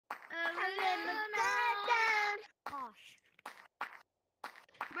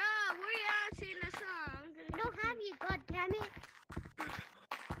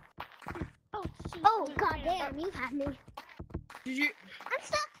Oh, goddamn, you had me. Did you? I'm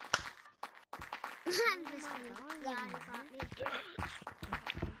stuck. I'm just kidding. God, you got me.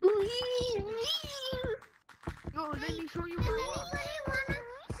 Yo, let me show you. Does anybody wanna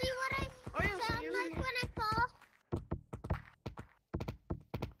see what I sound like when I fall?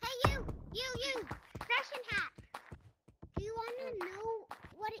 Hey, you, Russian hat. Do you wanna know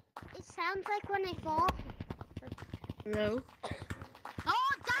what it sounds like when I fall? No.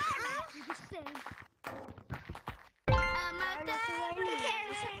 Oh, damn it! You just said. I just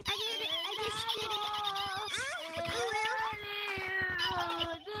did it.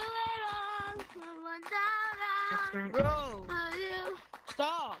 Bro,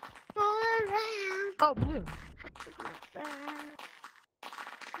 stop. Oh, blue.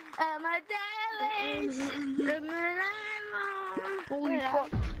 Holy fuck.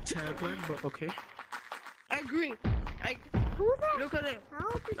 Tagline, but okay. I agree. Who's that? Look at it.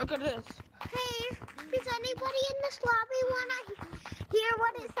 Look at this. Hey, does anybody in this lobby wanna hear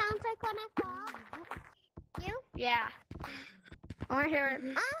what it sounds like when I fall? You? Yeah. I want to hear it.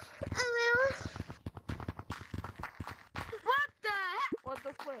 What the heck? What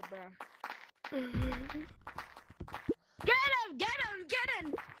the flip, bro? Get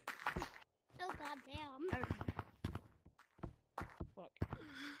him! Oh, goddamn. Fuck.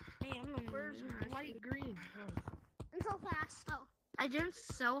 Man, where's light green? I'm so fast. Oh. I jumped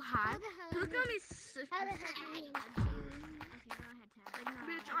so high. Look at me. How the heck are you? Okay, go ahead, Tab.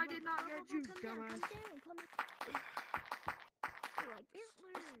 Bitch, I did not get you, dumbass.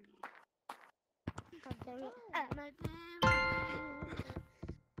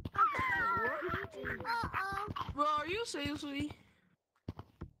 Bro, are you seriously?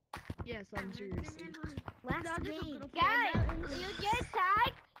 Yes, I'm seriously. Last game. Guys, you get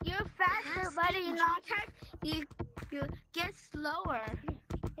tired, you're faster, but you're not tired. You get slower.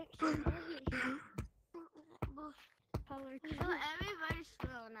 So everybody's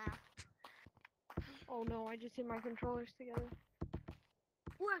slow now. Oh no, I just hit my controllers together.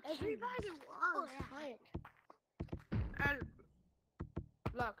 Everybody was. And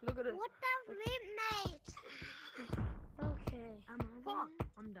look at this. What the midnight? Okay. I'm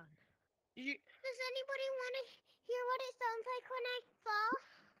done. Does anybody want to hear what it sounds like when I fall?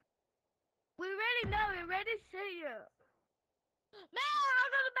 We already know. We already see you. Man,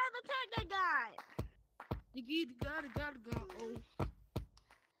 I'm gonna about to take that guy. You gotta go. Oh.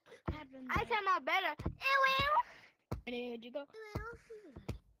 I came out better. And here you go.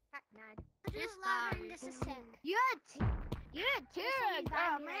 Just louder in this assent. You're a tear,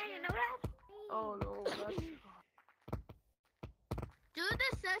 girl, man. You know that? Oh no. Do the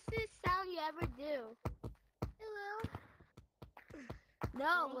sussiest sound you ever do. Hello.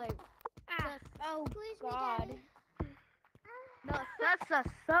 No, like. Oh, please, God. me, No, sus.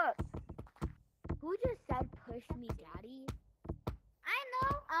 Who just said push me, daddy? I know.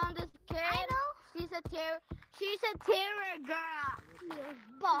 This kid. I know. She's a terror girl.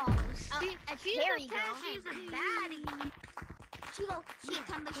 Balls. She's a baddie. She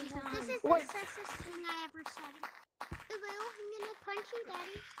come, but she's not. This is the What? sussest thing I ever said. Hello, I'm gonna punch you,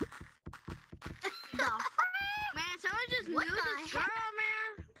 daddy. Man, someone just What knew the this heck? girl,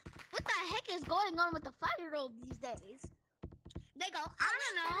 man. What the heck is going on with the 5-year-old these days? They go, I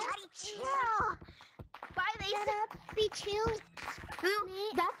don't know. Daddy, chill. Why they Shut said up, be chill.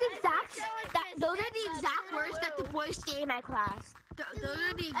 those are the exact words that the boys say in my class. Those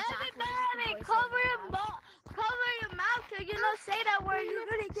are the exact words. Everybody, cover your mouth, cause you don't say that word. You're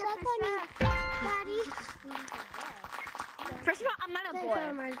gonna get Daddy. First of all, I'm not a boy,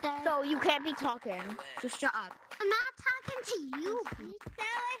 so you can't be talking. Just shut up. I'm not talking to you, bitch.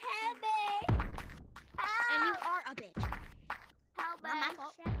 And you are a bitch. Help, Not my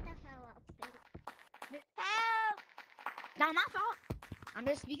fault. Shut the hell up, bitch. Help! Not my fault. I'm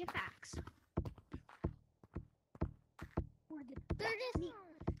just speaking facts. They're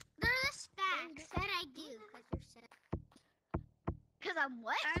just facts that I do, cause you're sick. Cause I'm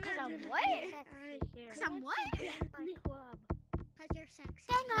what? Cause I'm what? Cause I'm what? Cause you're sexy.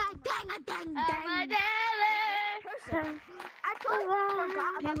 Dang. I totally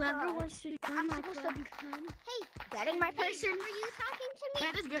forgot about Whoever wants to I'm supposed to be Hey, getting my person. were you talking to me?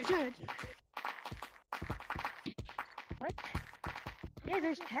 That is good. What? Yeah,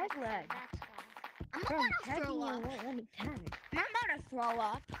 there's tag lag. I'm Bro, about to tagging throw you up. won't let me tag. I'm about to throw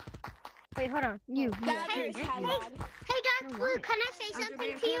up. Wait, hold on. You. Hey, Hey, Dark Blue, can I say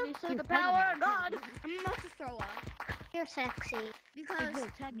something to you? To the power of God. I'm about to throw up. You're sexy. Because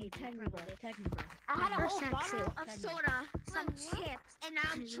Tag me, bro. Tag me, bro. I had a You're whole sexy. bottle of soda, some chips, and now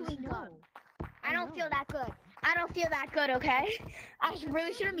I'm chewing gum. I I don't know. feel that good. I don't feel that good, okay? I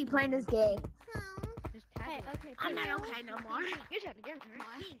really shouldn't be playing this game. Oh, Okay. I'm not okay no more. You're trying to get me.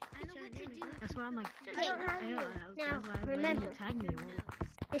 I know what to do. That's why I'm like, I don't have yeah, you. that's Now, why I'm remember. letting you tag me.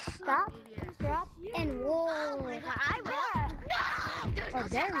 Just stop, drop, and roll. Oh my god, I will. No! There's Oh, no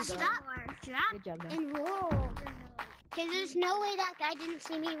there we go. stop. Drop. Good job, man. And roll. Because there's no way that guy didn't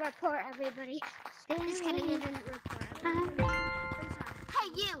see me report everybody. Just kidding, he didn't report everybody. Hey,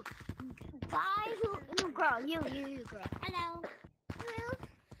 you. Guy who girl, you girl. Hello. Hello.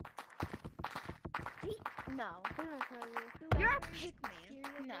 No. I'm not telling you. You're a pig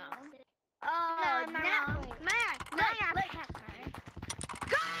man. No. Oh, no. man. Man.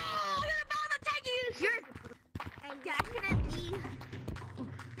 Go! You're about to take you. You're definitely.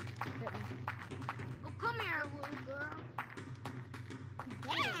 Oh, come here, little girl.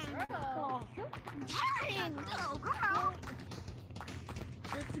 Dang, little girl.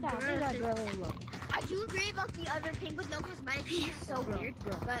 I do agree about the other thing with no cosmetics. It's so weird.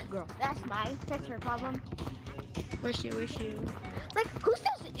 But that's mine. That's your problem. Wish you. Like, who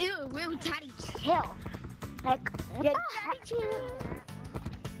says ew, real daddy chill? Like, yeah,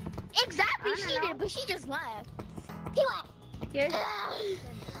 exactly, she did, but she just left. He left.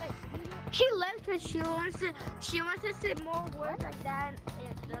 She left because she wants to say more words like that.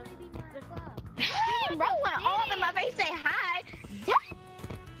 Bro went all the my face say hi.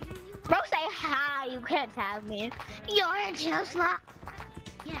 Bro say hi, you can't tag me. You're just like.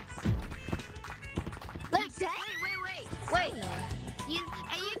 Yes. Let's say. Wait. You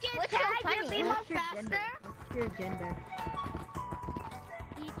can tag your people faster. What's your gender?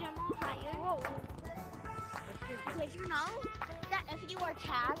 Did you know that if you are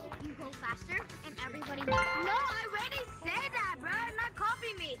tagged, you go faster and everybody knows? No, I already said that, bro. Not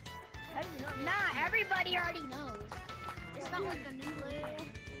copy me. Nah, everybody already knows. It's not like a new little girl.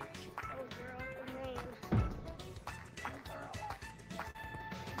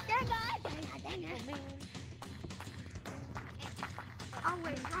 Dang it. Oh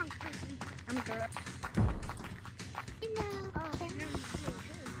wait, wrong person. I'm a girl.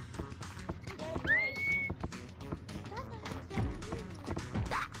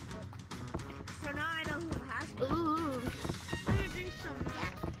 So now I know who has to. Ooh. I'm gonna do some.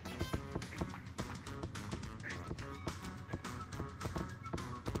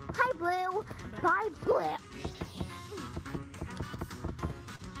 Hi, Blue. Bye, Blue.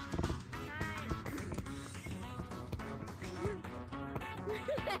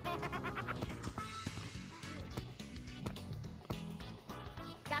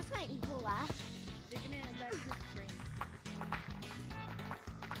 That's my evil laugh.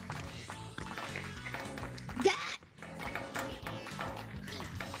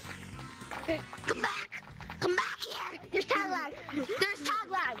 Come back here. There's tag lag. There's tag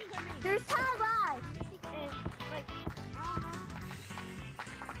lag. There's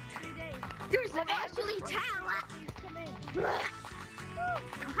actually tag lag.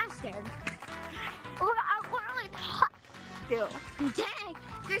 I'm kind of scared. Oh, I literally caught you. Dang,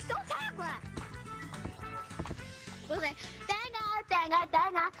 there's no tag lag. Okay, dang it.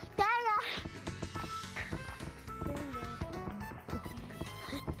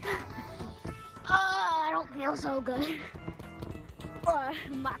 Oh, I don't feel so good. Oh,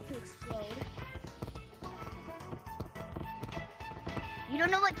 I'm about to explode. You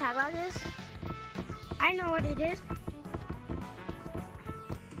don't know what tag lag is? I know what it is.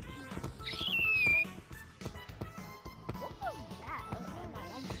 What was that?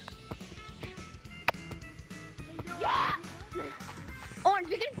 Yeah! Orange,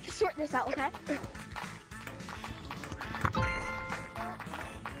 we can sort this out, okay?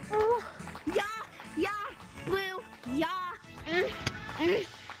 Oh, yeah, blue, yeah. Spin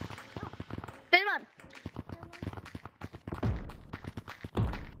on.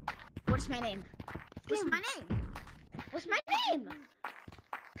 What's my name? What's my name? What's your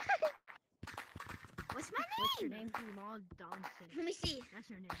name? name? Jamal Johnson. Let me see. That's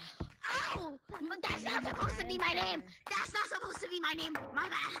your name. Oh, but that's not supposed to be my name. That's not supposed to be my name. My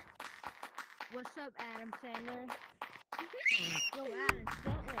bad. What's up, Adam Sandler? Yo, Adam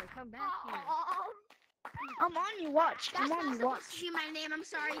Sandler, come back here. I'm on you. Watch. That's not supposed to be my name. I'm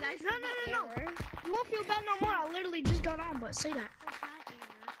sorry, guys. No. You won't feel bad no more. I literally just got on, but say that.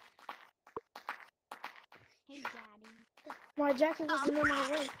 Hey, Daddy. My jacket wasn't in my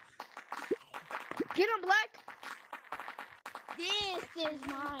way. Get him, Black. This is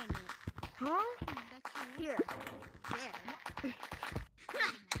mine. Huh? Here. There.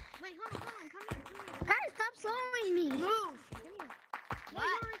 Wait, hold on. Come here. Hey, stop slowing me. Move. What? You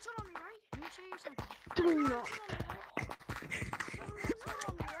already told me, right? Let me show you something. Do not.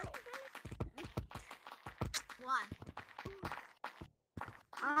 What?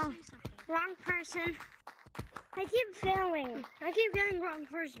 Oh, wrong person. I keep failing. I keep getting wrong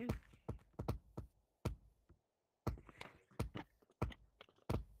person.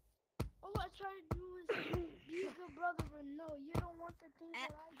 All I try to do is be a good brother, but no, you don't want the things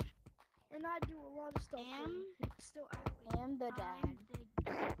that I do. And I do a lot of stuff. Am- It's still out. am the dad.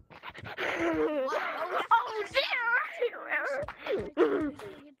 Oh,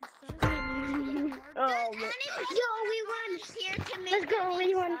 Oh, Yo, we won here to make let's go.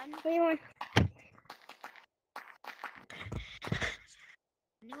 We won. We won.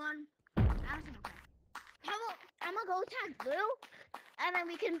 Anyone? How about I'm gonna go tag Blue, and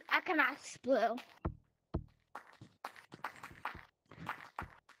then I can ask Blue.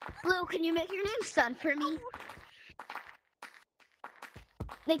 Blue, can you make your name Sun for me?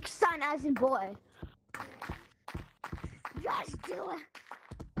 Like Sun as in boy. Just do it.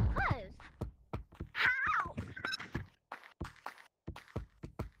 Cause how?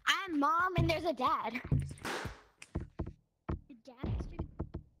 I'm mom and there's a dad.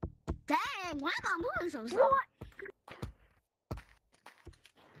 Dang, why am I moving so slow?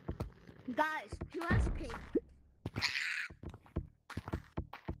 Guys, who has pink?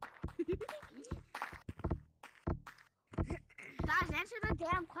 Guys, answer the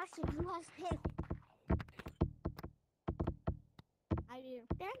damn question. Who has pink? I do.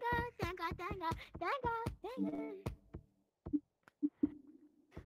 Thank God, thank God, thank God, thank God, thank God.